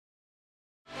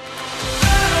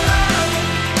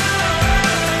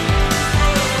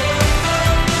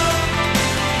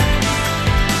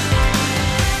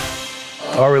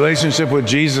relationship with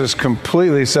Jesus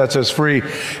completely sets us free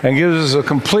and gives us a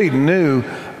complete new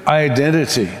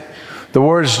identity. The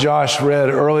words Josh read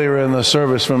earlier in the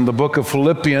service from the book of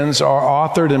Philippians are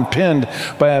authored and penned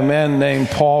by a man named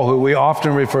Paul, who we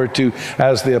often refer to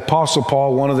as the Apostle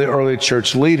Paul, one of the early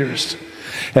church leaders.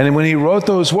 And when he wrote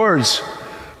those words,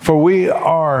 "For we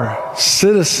are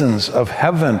citizens of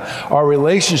heaven," our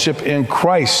relationship in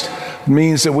Christ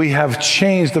means that we have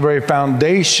changed the very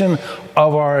foundation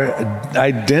of our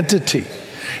identity.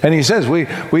 And he says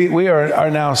we are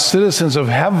now citizens of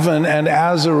heaven, and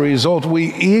as a result,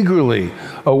 we eagerly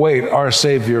await our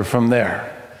Savior from there.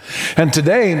 And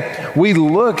today, we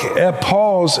look at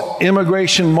Paul's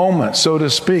immigration moment, so to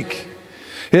speak.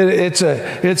 It's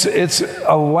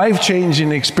a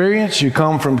life-changing experience. You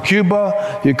come from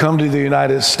Cuba, you come to the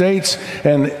United States,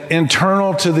 and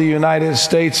internal to the United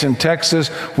States in Texas,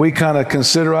 we kind of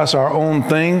consider us our own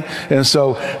thing. And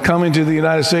so coming to the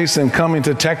United States and coming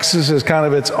to Texas is kind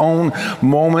of its own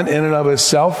moment in and of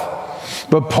itself.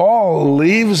 But Paul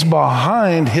leaves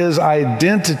behind his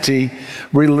identity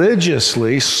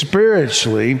religiously,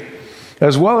 spiritually,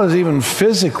 as well as even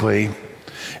physically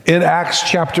in Acts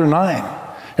chapter 9.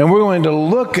 And we're going to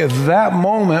look at that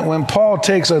moment when Paul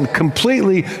takes a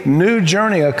completely new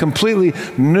journey, a completely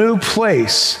new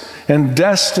place and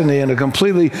destiny, and a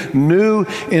completely new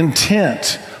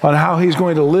intent on how he's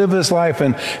going to live his life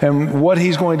and what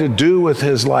he's going to do with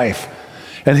his life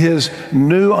and his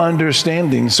new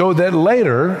understanding. So that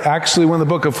later, actually when the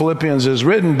book of Philippians is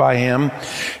written by him,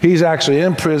 he's actually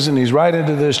in prison, he's right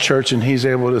into this church, and he's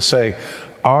able to say,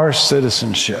 our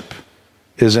citizenship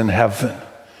is in heaven.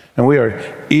 And we are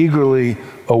eagerly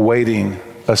awaiting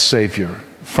a Savior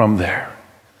from there.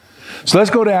 So let's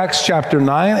go to Acts chapter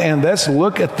 9, and let's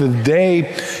look at the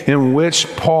day in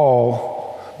which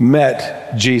Paul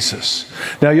met Jesus.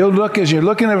 Now, you'll look, as you're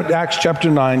looking at Acts chapter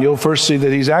 9, you'll first see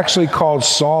that he's actually called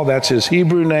Saul. That's his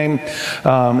Hebrew name,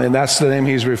 and that's the name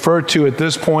he's referred to at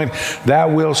this point.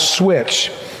 That will switch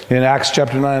in Acts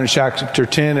chapter 9 and chapter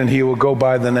 10, and he will go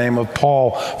by the name of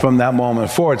Paul from that moment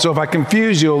forward. So if I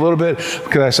confuse you a little bit,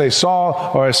 because I say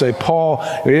Saul or I say Paul,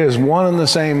 it is one and the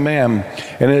same man,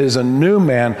 and it is a new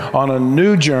man on a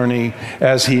new journey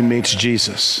as he meets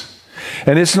Jesus.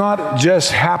 And it's not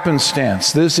just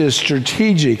happenstance. This is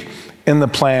strategic in the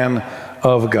plan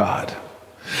of God.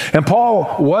 And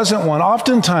Paul wasn't one.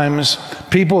 Oftentimes,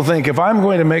 people think if I'm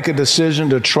going to make a decision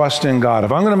to trust in God,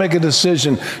 if I'm going to make a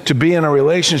decision to be in a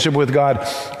relationship with God,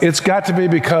 it's got to be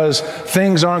because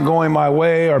things aren't going my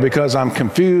way or because I'm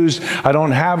confused. I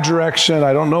don't have direction.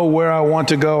 I don't know where I want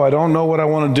to go. I don't know what I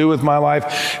want to do with my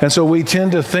life. And so we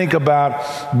tend to think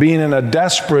about being in a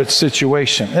desperate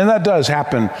situation. And that does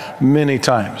happen many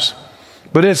times.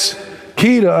 But it's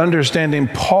key to understanding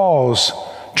Paul's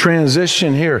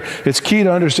transition here. It's key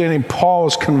to understanding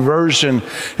Paul's conversion.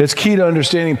 It's key to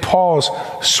understanding Paul's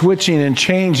switching and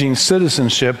changing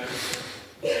citizenship.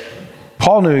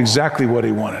 Paul knew exactly what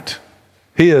he wanted.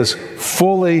 He is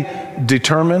fully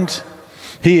determined.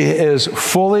 He is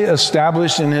fully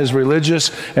established in his religious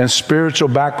and spiritual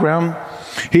background.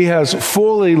 He has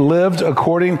fully lived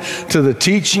according to the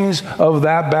teachings of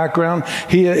that background.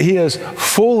 He is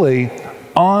fully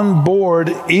on board,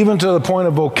 even to the point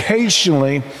of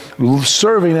vocationally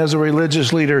serving as a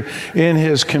religious leader in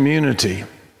his community.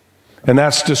 And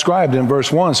that's described in verse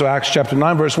 1. So Acts chapter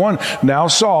 9, verse 1. Now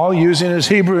Saul, using his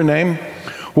Hebrew name,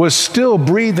 was still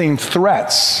breathing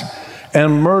threats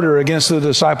and murder against the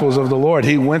disciples of the Lord.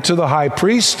 He went to the high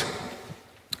priest,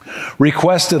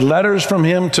 requested letters from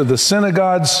him to the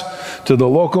synagogues, to the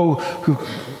local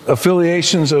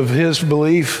affiliations of his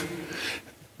belief,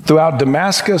 throughout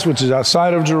Damascus, which is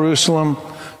outside of Jerusalem,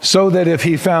 so that if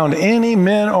he found any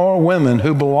men or women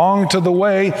who belonged to the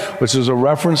way, which is a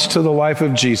reference to the life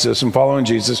of Jesus and following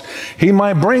Jesus, he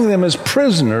might bring them as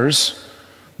prisoners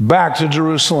back to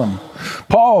Jerusalem.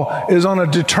 Paul is on a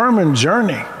determined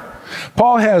journey.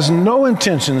 Paul has no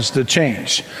intentions to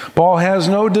change. Paul has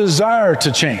no desire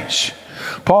to change.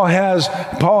 Paul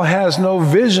has no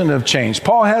vision of change.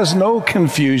 Paul has no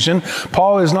confusion.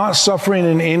 Paul is not suffering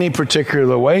in any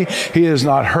particular way. He is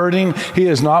not hurting. He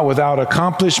is not without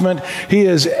accomplishment. He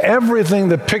is everything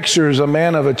that pictures a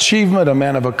man of achievement, a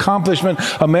man of accomplishment,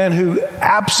 a man who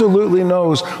absolutely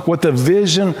knows what the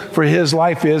vision for his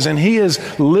life is, and he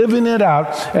is living it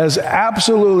out as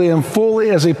absolutely and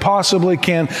fully as he possibly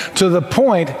can, to the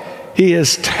point he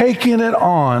is taking it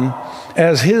on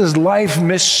as his life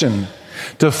mission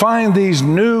to find these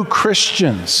new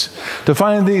Christians, to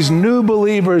find these new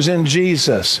believers in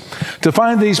Jesus, To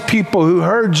find these people who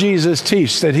heard Jesus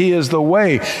teach that he is the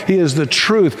way, he is the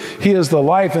truth, he is the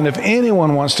life, and if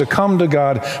anyone wants to come to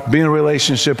God, be in a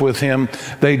relationship with him,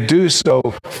 they do so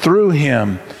through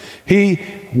him. He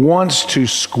wants to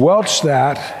squelch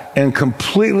that and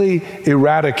completely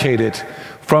eradicate it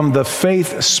from the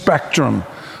faith spectrum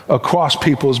across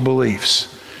people's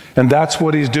beliefs. And that's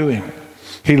what he's doing.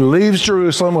 He leaves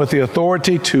Jerusalem with the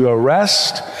authority to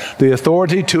arrest, the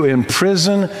authority to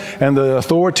imprison, and the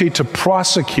authority to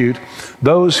prosecute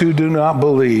those who do not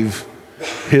believe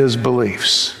his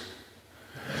beliefs.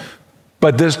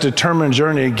 But this determined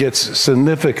journey gets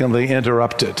significantly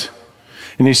interrupted.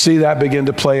 And you see that begin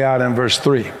to play out in verse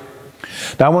 3.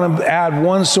 Now I want to add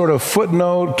one sort of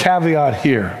footnote caveat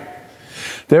here.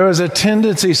 There is a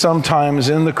tendency sometimes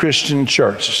in the Christian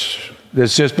church.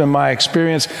 It's just been my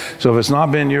experience. So if it's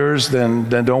not been yours, then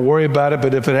don't worry about it.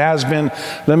 But if it has been,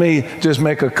 let me just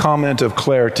make a comment of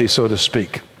clarity, so to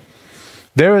speak.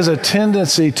 There is a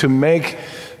tendency to make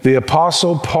the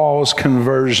Apostle Paul's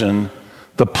conversion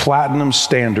the platinum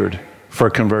standard for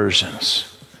conversions.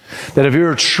 That if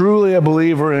you're truly a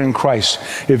believer in Christ,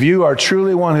 if you are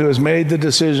truly one who has made the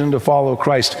decision to follow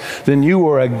Christ, then you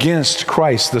are against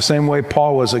Christ the same way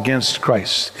Paul was against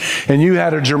Christ. And you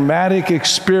had a dramatic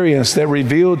experience that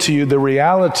revealed to you the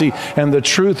reality and the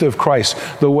truth of Christ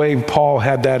the way Paul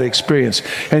had that experience.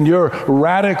 And your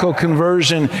radical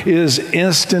conversion is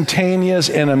instantaneous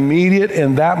and immediate.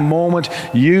 In that moment,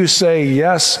 you say,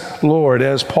 "Yes, Lord,"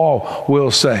 as Paul will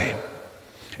say.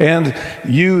 And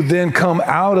you then come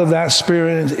out of that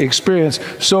experience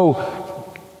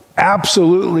so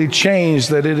absolutely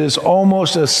changed that it is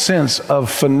almost a sense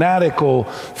of fanatical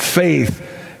faith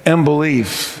and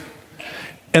belief.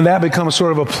 And that becomes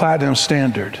sort of a platinum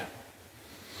standard.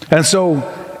 And so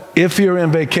if you're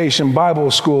in Vacation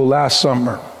Bible School last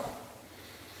summer,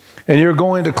 and you're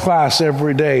going to class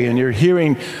every day, and you're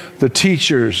hearing the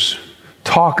teachers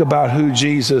talk about who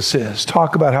Jesus is.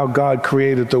 Talk about how God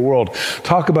created the world.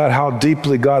 Talk about how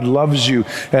deeply God loves you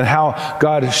and how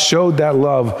God showed that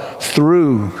love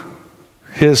through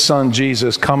his son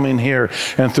Jesus coming here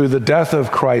and through the death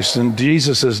of Christ and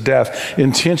Jesus' death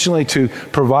intentionally to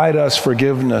provide us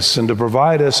forgiveness and to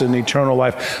provide us an eternal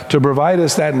life, to provide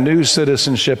us that new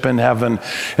citizenship in heaven.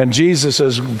 And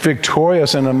Jesus'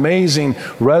 victorious and amazing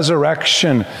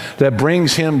resurrection that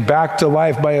brings him back to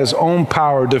life by his own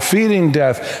power, defeating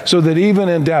death, so that even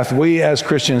in death, we as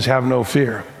Christians have no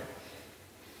fear.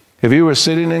 If you were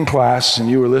sitting in class and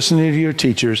you were listening to your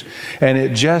teachers and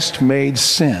it just made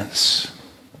sense,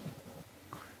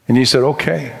 and you said,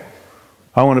 "Okay,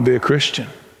 I want to be a Christian."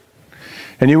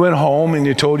 And you went home and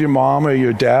you told your mom or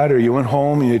your dad, or you went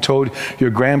home and you told your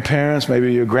grandparents,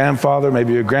 maybe your grandfather,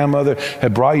 maybe your grandmother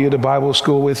had brought you to Bible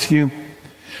school with you.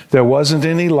 There wasn't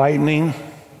any lightning.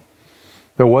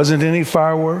 There wasn't any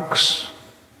fireworks.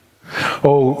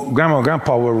 Oh, Grandma and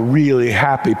Grandpa were really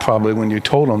happy probably when you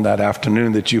told them that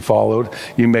afternoon that you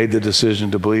made the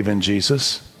decision to believe in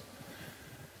Jesus.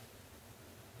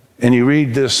 And you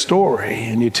read this story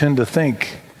and you tend to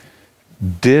think,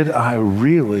 did I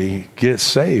really get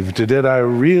saved? Did I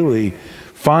really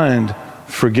find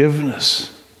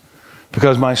forgiveness?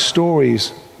 Because my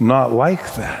story's not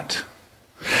like that.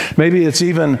 Maybe it's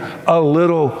even a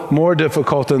little more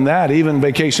difficult than that. Even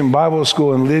Vacation Bible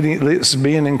School and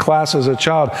being in class as a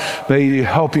child may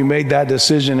help you make that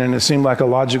decision, and it seemed like a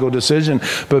logical decision.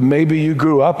 But maybe you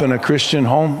grew up in a Christian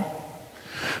home.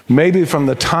 Maybe from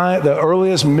the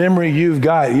earliest memory you've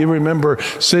got, you remember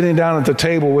sitting down at the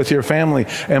table with your family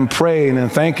and praying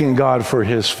and thanking God for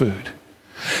his food.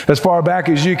 As far back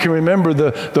as you can remember,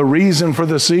 the reason for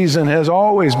the season has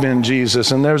always been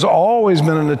Jesus, and there's always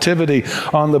been a nativity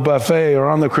on the buffet or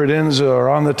on the credenza or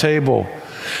on the table.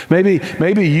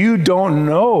 Maybe you don't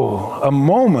know a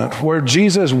moment where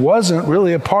Jesus wasn't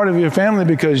really a part of your family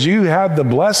because you had the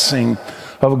blessing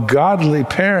of godly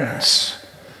parents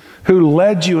who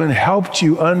led you and helped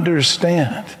you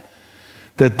understand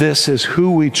that this is who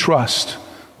we trust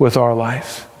with our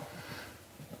life.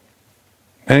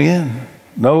 And again,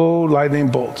 no lightning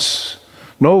bolts,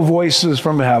 no voices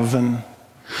from heaven,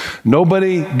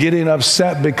 nobody getting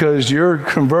upset because your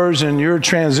conversion, your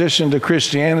transition to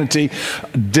Christianity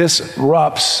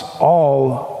disrupts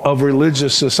all of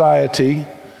religious society.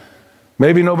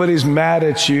 Maybe nobody's mad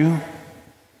at you,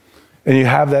 and you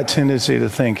have that tendency to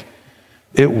think,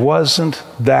 it wasn't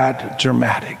that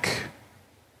dramatic.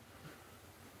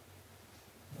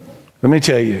 Let me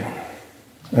tell you,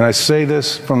 and I say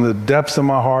this from the depths of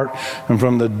my heart and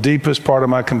from the deepest part of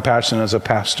my compassion as a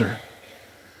pastor.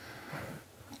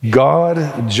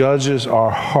 God judges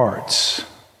our hearts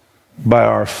by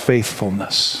our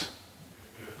faithfulness.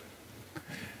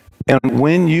 And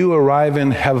when you arrive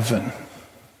in heaven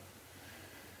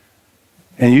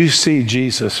and you see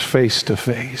Jesus face to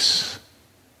face,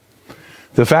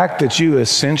 the fact that you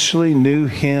essentially knew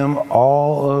him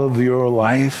all of your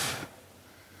life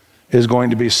is going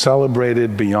to be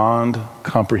celebrated beyond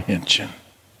comprehension.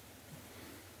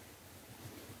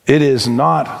 It is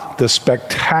not the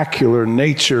spectacular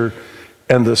nature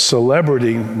and the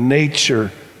celebrity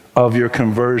nature of your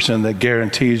conversion that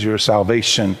guarantees your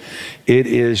salvation. It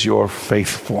is your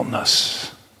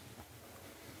faithfulness.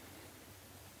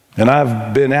 And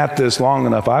I've been at this long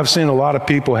enough. I've seen a lot of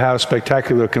people have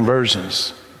spectacular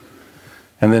conversions,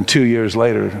 and then 2 years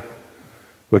later,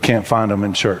 we can't find them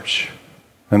in church,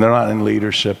 and they're not in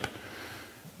leadership.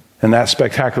 And that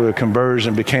spectacular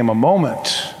conversion became a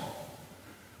moment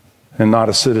and not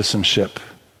a citizenship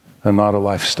and not a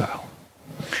lifestyle.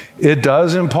 It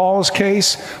does in Paul's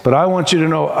case, but I want you to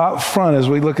know up front as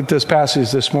we look at this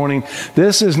passage this morning,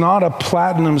 this is not a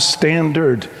platinum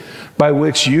standard by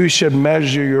which you should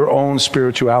measure your own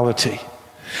spirituality.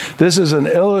 This is an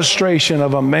illustration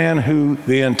of a man who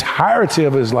the entirety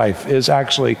of his life is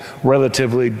actually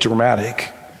relatively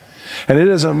dramatic. And it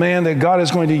is a man that God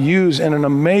is going to use in an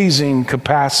amazing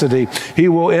capacity. He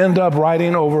will end up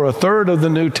writing over a third of the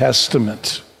New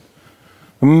Testament.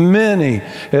 Many,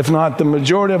 if not the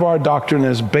majority of our doctrine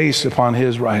is based upon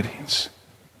his writings.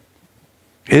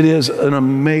 It is an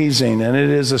amazing, and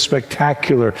it is a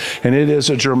spectacular, and it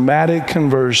is a dramatic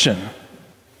conversion.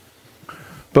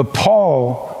 But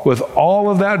Paul, with all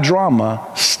of that drama,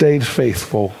 stayed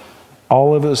faithful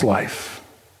all of his life.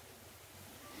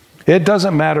 It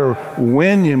doesn't matter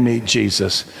when you meet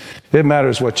Jesus. It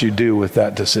matters what you do with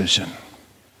that decision.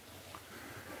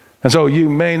 And so you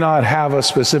may not have a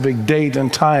specific date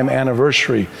and time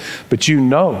anniversary, but you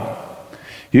know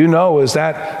as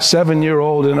that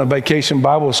 7-year-old in a vacation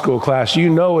Bible school class, you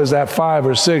know as that 5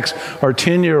 or 6 or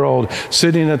 10-year-old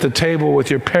sitting at the table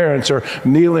with your parents or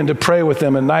kneeling to pray with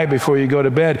them at night before you go to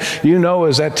bed, you know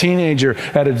as that teenager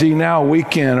at a D-Now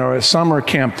weekend or a summer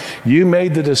camp, you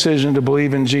made the decision to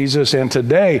believe in Jesus, and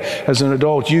today as an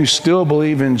adult you still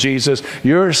believe in Jesus.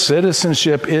 Your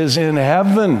citizenship is in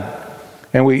heaven,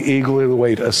 and we eagerly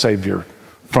await a Savior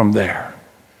from there.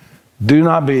 Do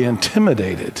not be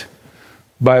intimidated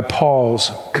by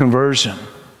Paul's conversion,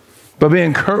 but be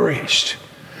encouraged,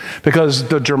 because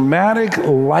the dramatic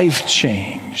life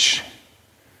change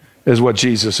is what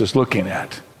Jesus is looking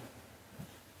at.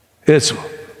 It's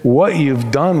what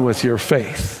you've done with your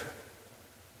faith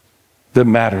that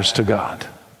matters to God.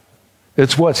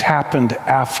 It's what's happened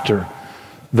after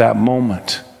that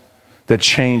moment that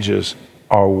changes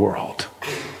our world.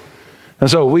 And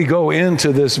so we go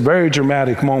into this very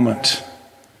dramatic moment,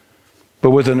 but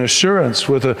with an assurance,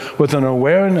 with an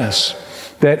awareness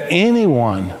that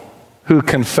anyone who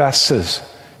confesses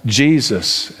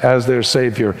Jesus as their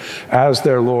Savior, as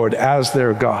their Lord, as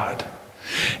their God,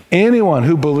 anyone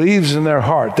who believes in their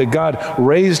heart that God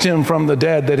raised him from the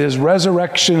dead, that his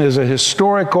resurrection is a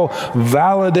historical,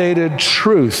 validated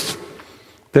truth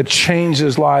that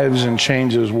changes lives and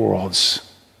changes worlds.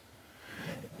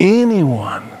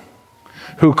 Anyone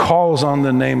who calls on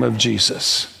the name of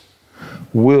Jesus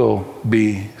will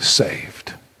be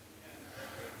saved.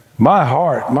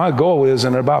 My goal is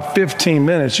in about 15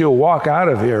 minutes, you'll walk out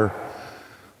of here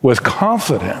with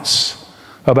confidence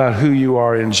about who you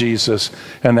are in Jesus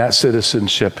and that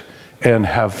citizenship in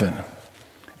heaven.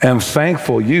 And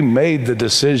thankful you made the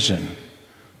decision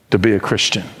to be a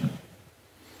Christian.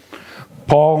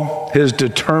 Paul, his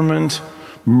determined,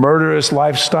 murderous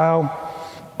lifestyle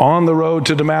on the road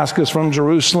to Damascus from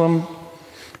Jerusalem.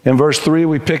 In verse 3,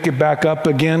 we pick it back up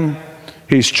again.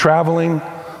 He's traveling.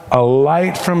 A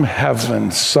light from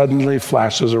heaven suddenly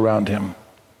flashes around him.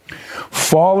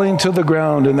 Falling to the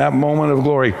ground in that moment of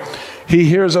glory, he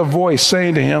hears a voice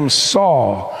saying to him,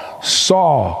 "Saul,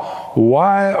 Saul,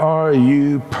 why are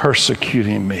you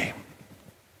persecuting me?"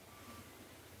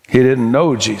 He didn't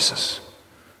know Jesus.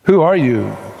 "Who are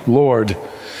you, Lord?"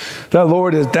 That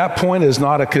Lord at that point is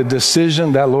not a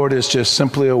decision. That Lord is just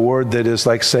simply a word that is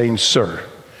like saying sir.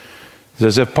 It's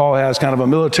as if Paul has kind of a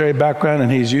military background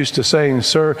and he's used to saying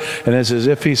sir, and it's as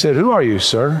if he said, "Who are you,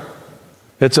 sir?"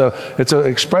 It's an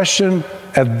expression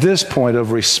at this point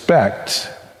of respect.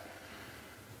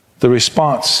 The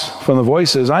response from the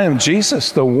voice is, "I am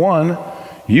Jesus, the one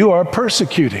you are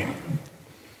persecuting.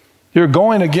 You're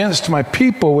going against my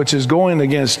people, which is going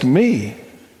against me.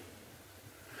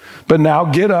 But now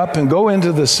get up and go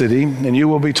into the city, and you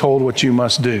will be told what you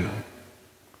must do."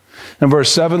 In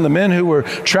verse 7, the men who were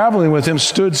traveling with him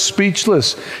stood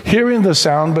speechless, hearing the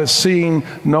sound but seeing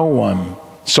no one.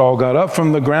 Saul got up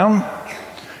from the ground.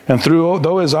 And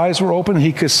though his eyes were open,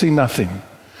 he could see nothing.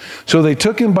 So they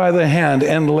took him by the hand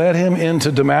and led him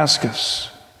into Damascus.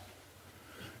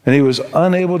 And he was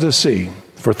unable to see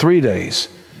for 3 days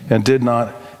and did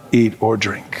not eat or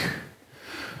drink.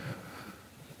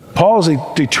 Paul's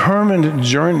determined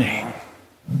journey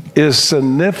is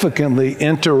significantly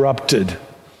interrupted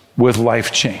with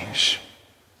life change.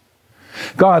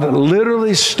 God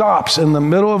literally stops in the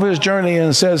middle of his journey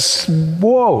and says,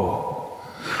 whoa,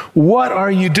 what are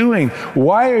you doing?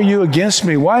 Why are you against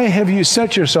me? Why have you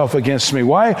set yourself against me?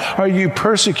 Why are you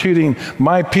persecuting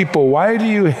my people? Why do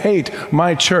you hate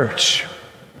my church?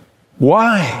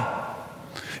 Why?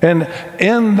 And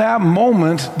in that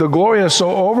moment, the glory is so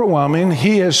overwhelming,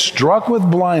 he is struck with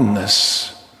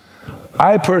blindness.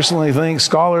 I personally think,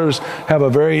 scholars have a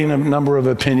varying number of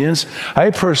opinions.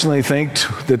 I personally think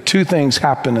that two things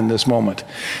happen in this moment.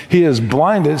 He is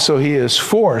blinded, so he is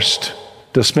forced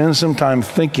to spend some time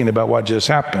thinking about what just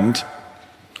happened.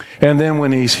 And then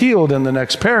when he's healed in the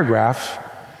next paragraph,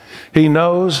 he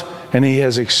knows and he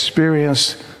has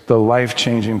experienced the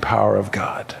life-changing power of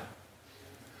God.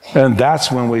 And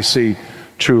that's when we see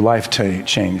true life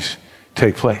change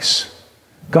take place.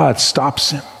 God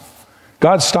stops him.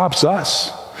 God stops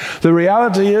us. The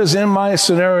reality is, in my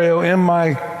scenario, in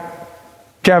my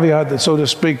caveat, that, so to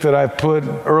speak, that I've put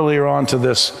earlier on to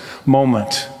this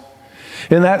moment,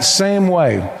 in that same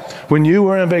way, when you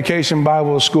were in vacation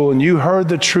Bible school and you heard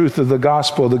the truth of the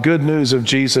gospel, the good news of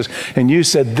Jesus, and you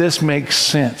said, this makes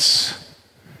sense,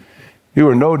 you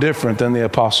were no different than the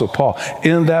Apostle Paul.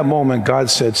 In that moment,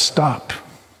 God said, stop.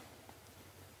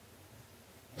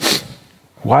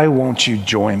 Why won't you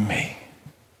join me?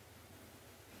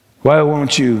 Why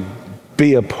won't you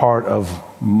be a part of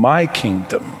my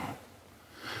kingdom,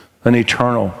 an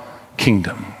eternal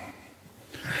kingdom?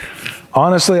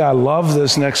 Honestly, I love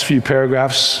this next few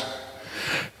paragraphs.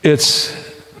 It's,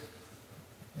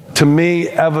 to me,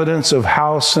 evidence of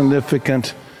how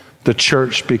significant the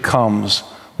church becomes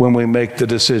when we make the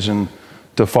decision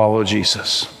to follow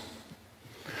Jesus.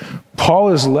 Paul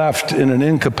is left in an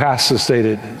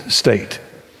incapacitated state.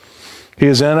 He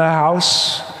is in a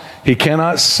house. He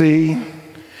cannot see.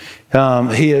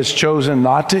 He has chosen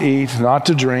not to eat, not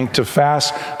to drink, to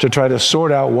fast, to try to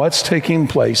sort out what's taking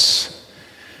place.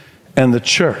 And the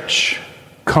church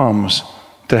comes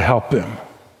to help him.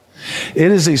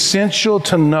 It is essential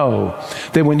to know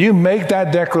that when you make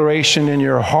that declaration in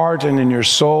your heart and in your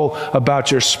soul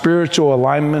about your spiritual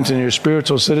alignment and your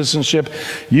spiritual citizenship,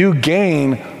 you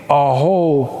gain a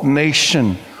whole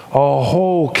nation, a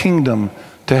whole kingdom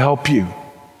to help you.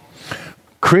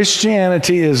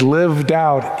 Christianity is lived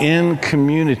out in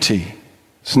community.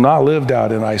 It's not lived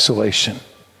out in isolation.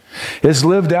 It's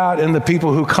lived out in the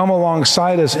people who come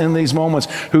alongside us in these moments,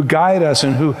 who guide us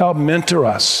and who help mentor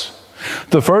us.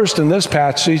 The first in this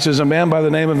passage is a man by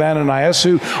the name of Ananias,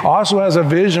 who also has a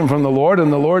vision from the Lord,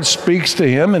 and the Lord speaks to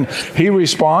him, and he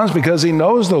responds because he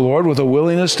knows the Lord with a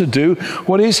willingness to do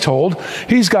what he's told.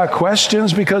 He's got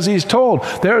questions because he's told,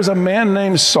 there's a man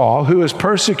named Saul who is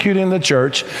persecuting the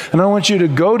church, and I want you to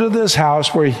go to this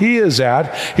house where he is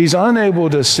at. He's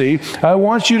unable to see. I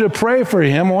want you to pray for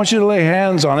him. I want you to lay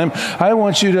hands on him. I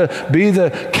want you to be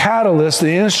the catalyst,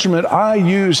 the instrument I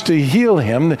use to heal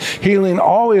him. The healing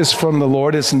always from the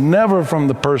Lord. It's never from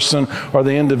the person or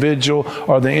the individual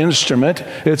or the instrument.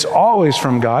 It's always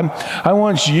from God. I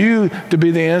want you to be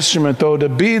the instrument, though, to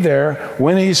be there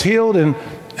when he's healed. And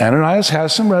Ananias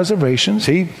has some reservations.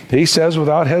 He says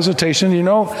without hesitation, you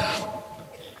know,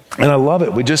 and I love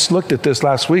it. We just looked at this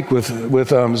last week with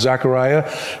Zechariah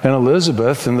and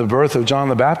Elizabeth and the birth of John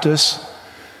the Baptist.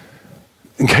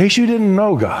 In case you didn't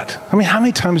know God, I mean, how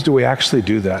many times do we actually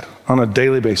do that on a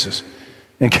daily basis?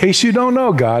 In case you don't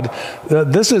know God,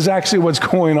 this is actually what's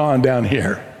going on down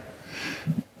here.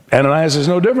 Ananias is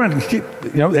no different. You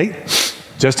know, hey,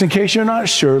 just in case you're not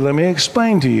sure, let me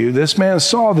explain to you. This man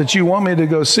Saul that you want me to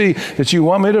go see, that you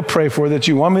want me to pray for, that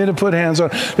you want me to put hands on,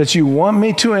 that you want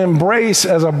me to embrace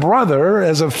as a brother,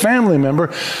 as a family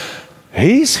member,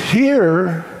 he's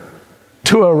here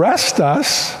to arrest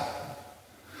us,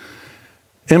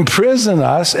 imprison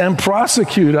us, and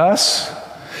prosecute us.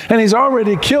 And he's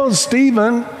already killed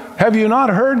Stephen. Have you not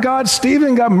heard, God?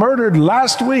 Stephen got murdered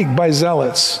last week by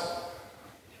zealots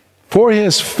for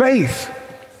his faith.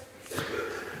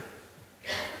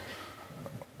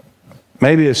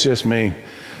 Maybe it's just me,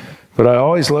 but I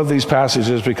always love these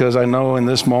passages because I know in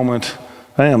this moment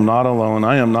I am not alone.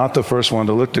 I am not the first one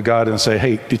to look to God and say,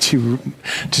 hey, did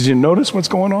you notice what's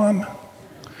going on?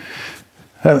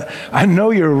 I know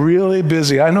you're really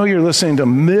busy. I know you're listening to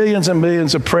millions and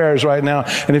millions of prayers right now.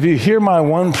 And if you hear my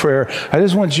one prayer, I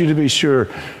just want you to be sure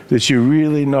that you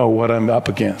really know what I'm up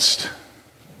against.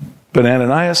 But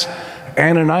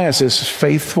Ananias is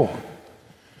faithful.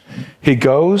 He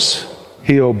goes,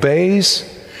 he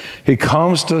obeys, he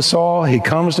comes to Saul, he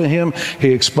comes to him,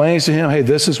 he explains to him, hey,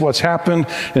 this is what's happened.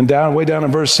 And way down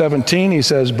in verse 17, he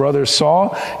says, Brother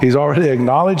Saul, he's already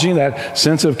acknowledging that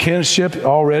sense of kinship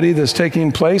already that's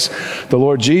taking place. The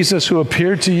Lord Jesus, who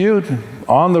appeared to you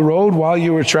on the road while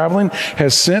you were traveling,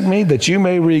 has sent me that you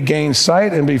may regain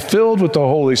sight and be filled with the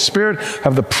Holy Spirit,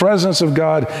 have the presence of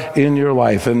God in your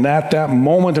life. And at that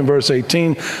moment in verse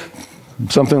 18,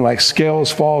 something like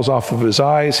scales falls off of his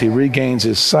eyes. He regains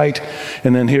his sight.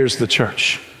 And then here's the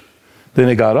church. Then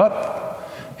he got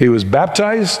up. He was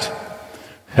baptized.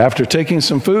 After taking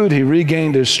some food, he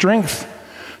regained his strength.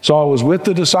 Saul was with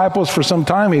the disciples for some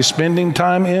time. He's spending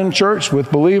time in church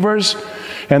with believers.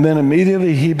 And then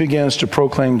immediately he begins to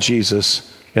proclaim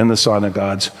Jesus in the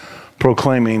synagogues,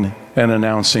 proclaiming and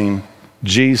announcing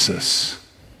Jesus.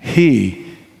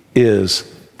 He is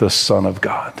the Son of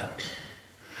God.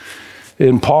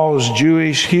 In Paul's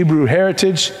Jewish Hebrew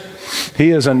heritage,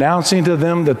 he is announcing to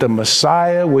them that the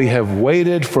Messiah we have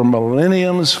waited for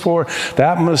millenniums for,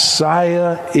 that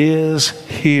Messiah is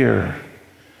here.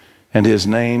 And his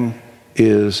name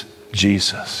is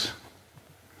Jesus.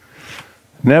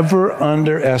 Never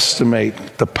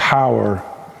underestimate the power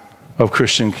of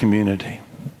Christian community.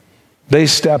 They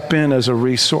step in as a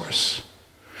resource.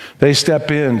 They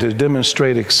step in to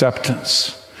demonstrate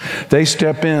acceptance. They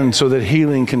step in so that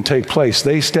healing can take place.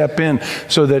 They step in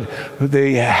so that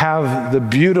they have the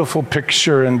beautiful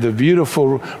picture and the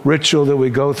beautiful ritual that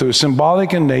we go through.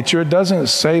 Symbolic in nature. It doesn't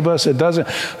save us.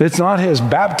 It's not his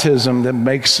baptism that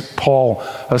makes Paul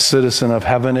a citizen of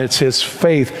heaven. It's his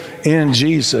faith in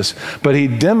Jesus. But he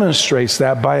demonstrates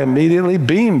that by immediately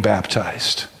being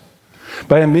baptized.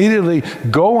 By immediately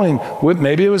going with,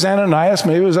 maybe it was Ananias,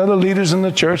 maybe it was other leaders in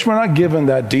the church. We're not given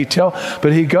that detail.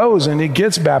 But he goes and he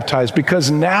gets baptized because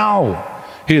now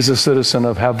he's a citizen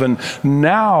of heaven.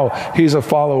 Now he's a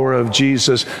follower of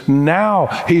Jesus. Now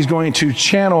he's going to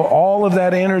channel all of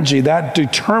that energy, that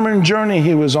determined journey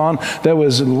he was on that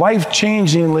was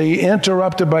life-changingly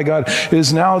interrupted by God,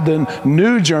 is now the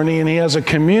new journey. And he has a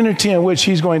community in which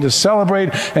he's going to celebrate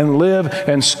and live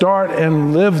and start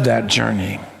and live that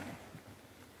journey.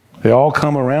 They all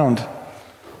come around.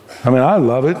 I mean, I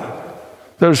love it.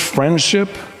 There's friendship.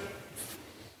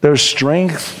 There's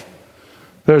strength.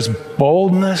 There's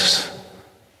boldness.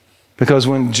 Because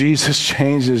when Jesus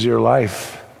changes your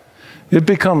life, it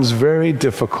becomes very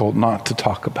difficult not to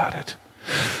talk about it.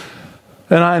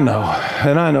 And I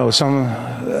know some,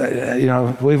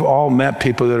 we've all met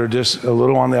people that are just a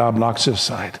little on the obnoxious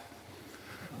side.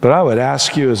 But I would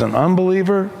ask you as an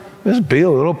unbeliever, just be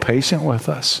a little patient with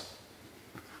us.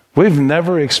 We've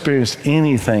never experienced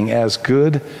anything as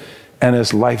good and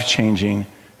as life-changing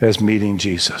as meeting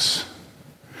Jesus.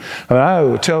 I mean, I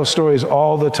would tell stories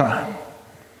all the time.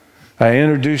 I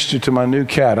introduced you to my new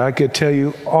cat. I could tell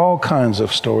you all kinds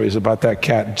of stories about that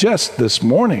cat just this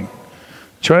morning,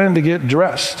 trying to get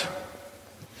dressed.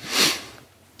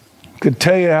 I could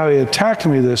tell you how he attacked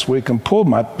me this week and pulled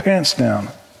my pants down.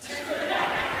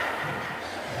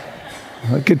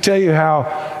 I could tell you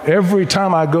how every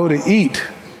time I go to eat,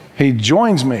 he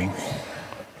joins me.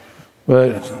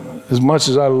 But as much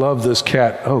as I love this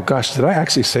cat, oh gosh, did I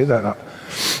actually say that?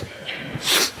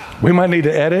 We might need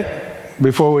to edit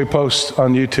before we post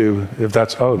on YouTube if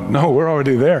that's, oh no, we're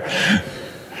already there.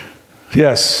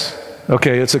 Yes,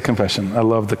 okay, it's a confession. I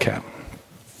love the cat.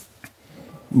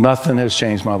 Nothing has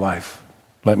changed my life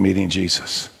like meeting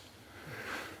Jesus.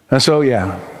 And so,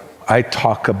 yeah, I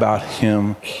talk about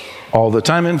him all the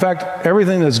time. In fact,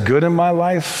 everything that's good in my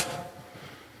life,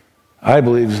 I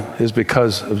believe is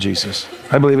because of Jesus.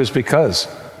 I believe it's because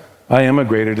I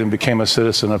immigrated and became a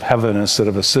citizen of heaven instead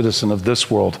of a citizen of this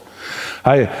world.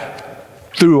 I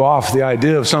threw off the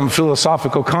idea of some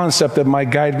philosophical concept that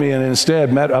might guide me and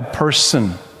instead met a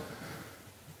person,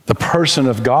 the person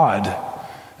of God,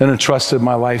 and entrusted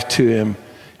my life to him,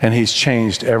 and he's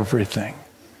changed everything.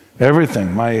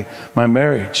 Everything, my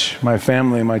marriage, my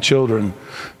family, my children,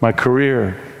 my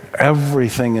career,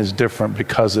 everything is different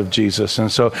because of Jesus. And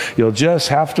so you'll just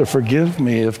have to forgive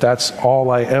me if that's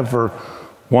all I ever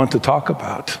want to talk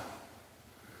about.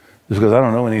 It's because I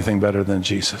don't know anything better than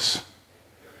Jesus.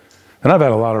 And I've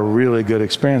had a lot of really good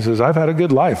experiences. I've had a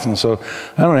good life, and so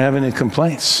I don't have any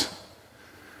complaints.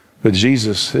 But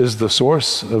Jesus is the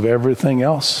source of everything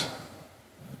else.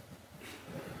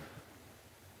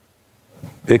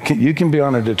 You can be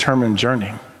on a determined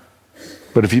journey.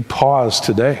 But if you pause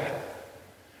today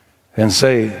and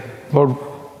say, Lord,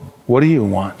 what do you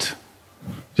want?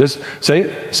 Just say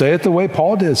it the way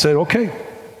Paul did. Say, okay,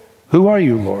 who are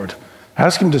you, Lord?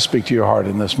 Ask him to speak to your heart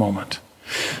in this moment.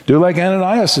 Do like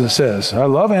Ananias says. I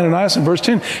love Ananias in verse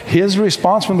 10. His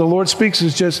response when the Lord speaks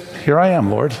is just, here I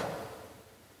am, Lord.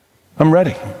 I'm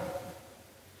ready.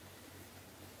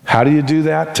 How do you do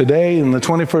that today in the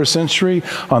 21st century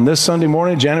on this Sunday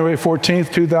morning, January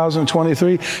 14th,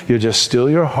 2023? You just still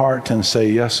your heart and say,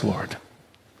 yes, Lord.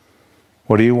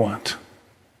 What do you want?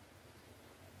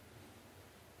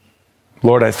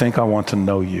 Lord, I think I want to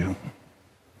know you.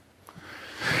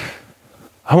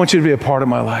 I want you to be a part of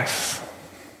my life.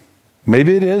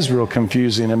 Maybe it is real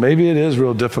confusing and maybe it is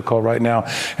real difficult right now.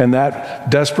 And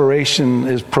that desperation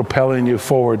is propelling you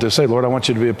forward to say, Lord, I want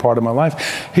you to be a part of my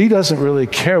life. He doesn't really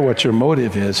care what your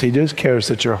motive is. He just cares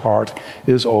that your heart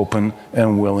is open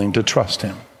and willing to trust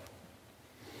him.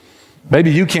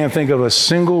 Maybe you can't think of a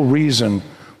single reason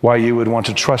why you would want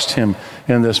to trust him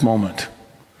in this moment.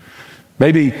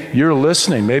 Maybe you're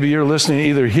listening. Maybe you're listening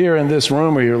either here in this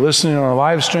room or you're listening on a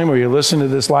live stream or you're listening to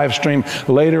this live stream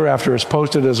later after it's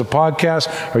posted as a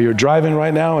podcast, or you're driving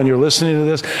right now and you're listening to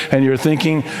this and you're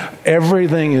thinking,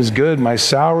 everything is good. My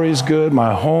salary is good.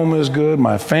 My home is good.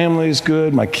 My family is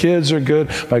good. My kids are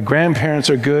good. My grandparents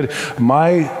are good.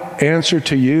 My answer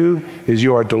to you is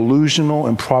you are delusional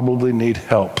and probably need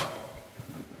help.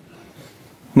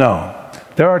 No,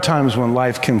 there are times when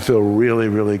life can feel really,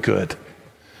 really good.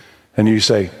 And you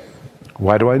say,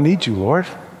 why do I need you, Lord?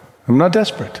 I'm not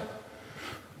desperate.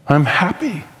 I'm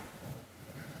happy.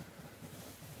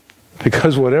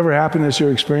 Because whatever happiness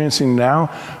you're experiencing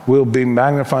now will be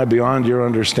magnified beyond your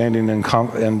understanding and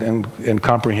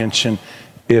comprehension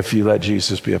if you let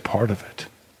Jesus be a part of it.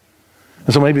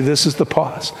 And so maybe this is the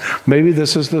pause. Maybe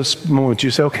this is the moment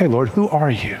you say, okay, Lord, who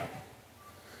are you?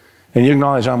 And you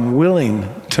acknowledge, I'm willing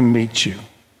to meet you.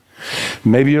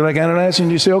 Maybe you're like Ananias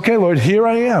and you say, okay, Lord, here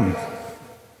I am.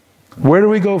 Where do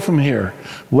we go from here?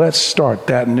 Let's start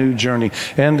that new journey.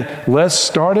 And let's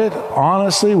start it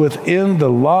honestly within the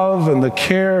love and the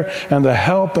care and the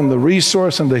help and the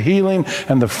resource and the healing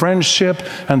and the friendship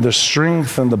and the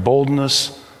strength and the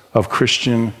boldness of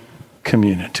Christian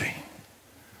community.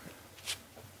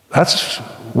 That's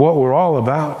what we're all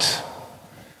about.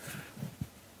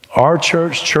 Our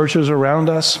church, churches around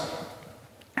us,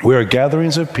 we are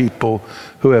gatherings of people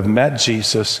who have met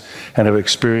Jesus and have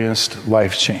experienced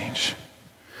life change.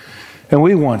 And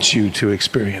we want you to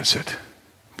experience it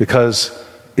because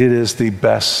it is the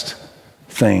best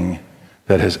thing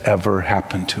that has ever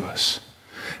happened to us.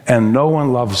 And no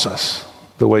one loves us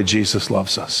the way Jesus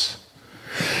loves us.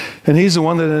 And he's the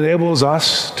one that enables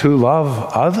us to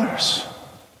love others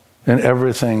in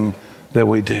everything that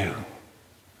we do.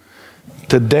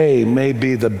 Today may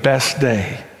be the best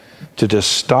day to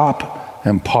just stop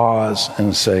and pause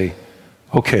and say,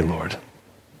 okay, Lord,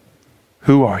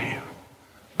 who are you?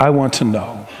 I want to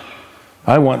know.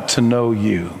 I want to know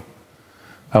you.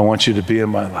 I want you to be in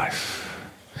my life.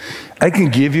 I can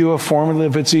give you a formula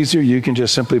if it's easier. You can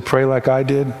just simply pray like I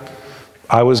did.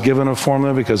 I was given a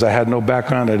formula because I had no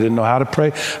background. I didn't know how to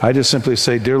pray. I just simply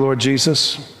say, dear Lord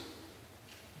Jesus,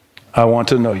 I want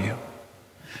to know you.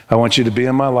 I want you to be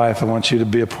in my life. I want you to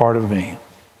be a part of me.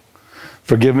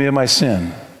 Forgive me of my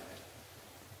sin.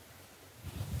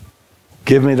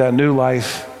 Give me that new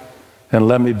life and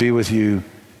let me be with you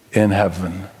in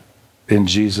heaven. In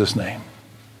Jesus' name.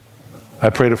 I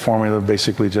prayed a formula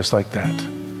basically just like that.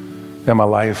 And my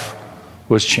life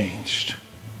was changed.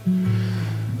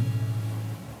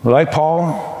 Like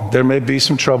Paul, there may be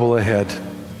some trouble ahead.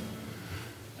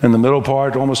 In the middle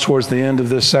part, almost towards the end of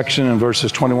this section in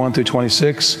verses 21 through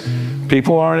 26,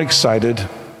 people aren't excited.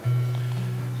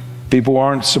 People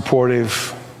aren't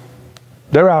supportive.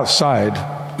 They're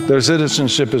outside. Their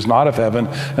citizenship is not of heaven,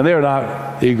 and they are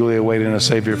not eagerly awaiting a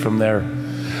Savior from there.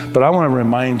 But I want to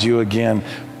remind you again,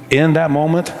 in that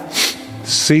moment,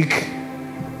 seek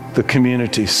the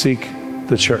community, seek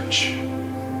the church.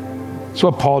 That's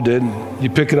what Paul did. You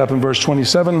pick it up in verse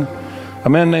 27. A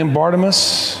man named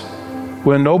Barnabas,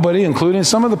 when nobody, including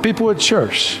some of the people at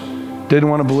church, didn't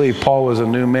want to believe Paul was a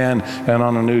new man and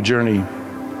on a new journey,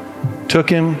 took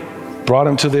him, brought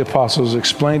him to the apostles,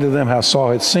 explained to them how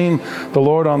Saul had seen the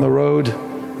Lord on the road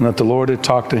and that the Lord had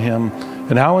talked to him,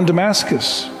 and how in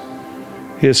Damascus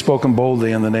he had spoken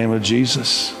boldly in the name of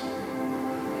Jesus.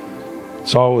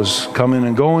 Saul was coming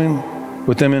and going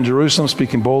with them in Jerusalem,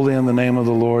 speaking boldly in the name of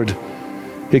the Lord.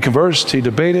 He conversed, he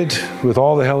debated with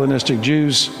all the Hellenistic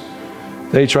Jews.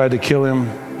 They tried to kill him,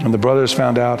 and the brothers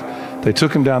found out. They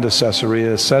took him down to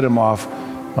Caesarea, set him off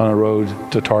on a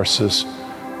road to Tarsus,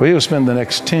 Well, he'll spend the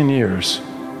next 10 years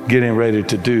getting ready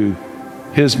to do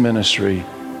his ministry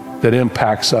that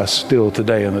impacts us still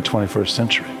today in the 21st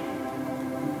century.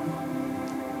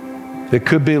 It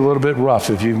could be a little bit rough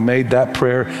if you've made that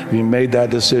prayer, if you made that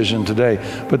decision today.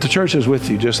 But the church is with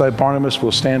you. Just like Barnabas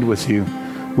will stand with you.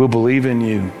 We'll believe in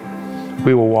you.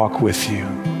 We will walk with you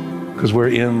because we're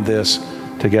in this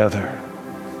together.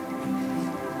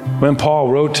 When Paul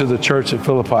wrote to the church at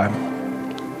Philippi,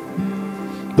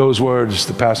 those words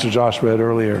that Pastor Josh read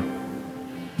earlier,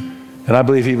 and I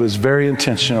believe he was very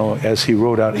intentional as he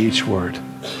wrote out each word.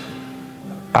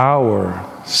 Our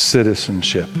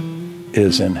citizenship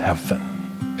is in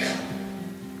heaven.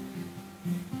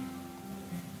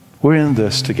 We're in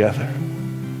this together.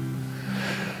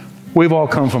 We've all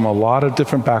come from a lot of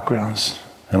different backgrounds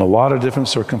and a lot of different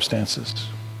circumstances.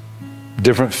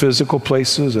 Different physical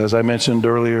places, as I mentioned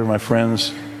earlier, my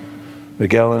friends,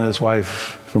 Miguel and his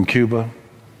wife from Cuba.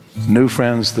 New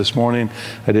friends this morning,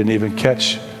 I didn't even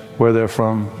catch where they're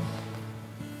from.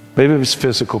 Maybe it's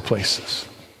physical places.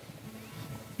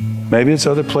 Maybe it's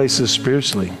other places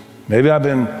spiritually. Maybe I've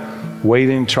been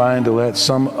waiting, trying to let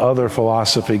some other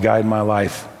philosophy guide my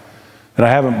life. And I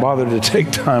haven't bothered to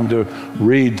take time to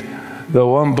read the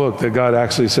one book that God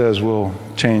actually says will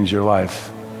change your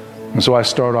life. And so I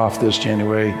start off this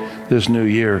January, this new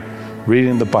year,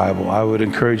 reading the Bible. I would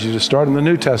encourage you to start in the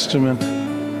New Testament,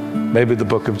 maybe the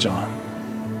book of John.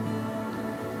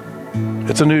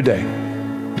 It's a new day.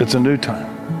 It's a new time.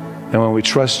 And when we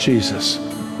trust Jesus,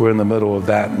 we're in the middle of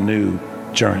that new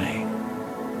journey.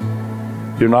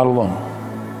 You're not alone.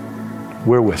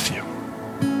 We're with you.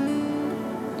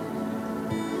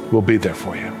 We'll be there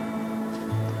for you.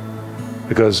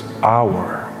 Because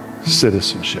our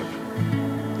citizenship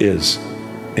is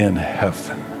in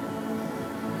heaven.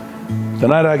 The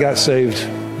night I got saved,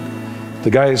 the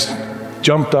guys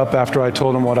jumped up after I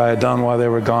told them what I had done while they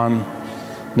were gone,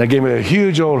 and they gave me a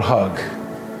huge old hug.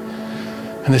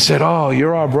 And they said, "Oh,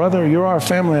 you're our brother, you're our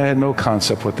family." I had no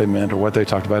concept what they meant or what they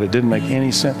talked about. It didn't make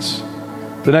any sense.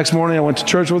 The next morning I went to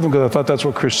church with them because I thought that's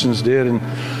what Christians did, and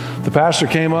the pastor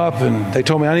came up and they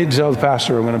told me I need to tell the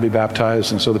pastor I'm going to be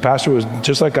baptized. And so the pastor was,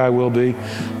 just like I will be,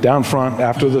 down front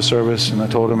after the service, and I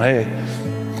told him, "Hey,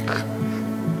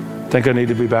 I think I need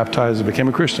to be baptized. I became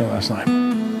a Christian last night."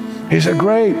 He said,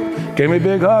 "Great." Gave me a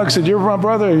big hug, said, "You're my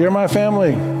brother, you're my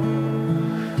family."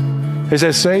 He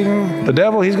said, "Satan, the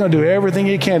devil, he's going to do everything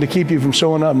he can to keep you from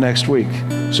showing up next week.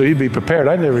 So you be prepared."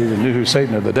 I never even knew who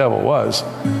Satan or the devil was.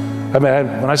 I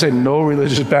mean, when I say no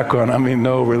religious background, I mean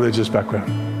no religious background.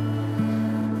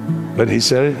 But he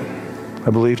said it, I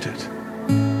believed it.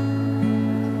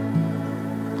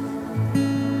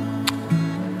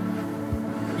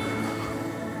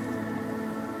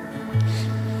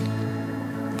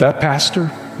 That pastor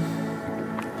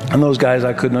and those guys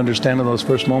I couldn't understand in those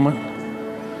first moments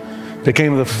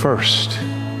became the first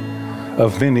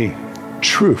of many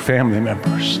true family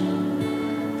members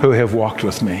who have walked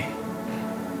with me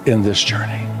in this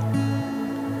journey.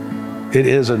 It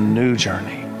is a new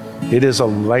journey. It is a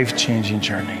life-changing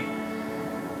journey,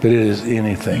 but it is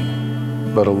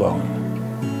anything but alone.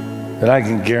 And I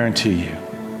can guarantee you,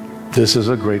 this is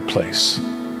a great place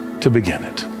to begin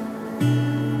it.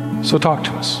 So talk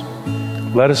to us.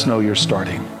 Let us know you're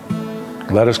starting.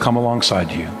 Let us come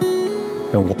alongside you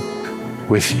and walk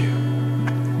with you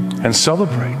and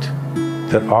celebrate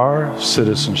that our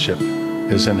citizenship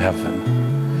is in heaven.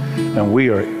 And we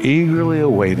are eagerly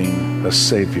awaiting a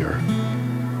Savior,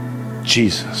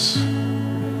 Jesus,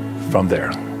 from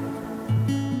there.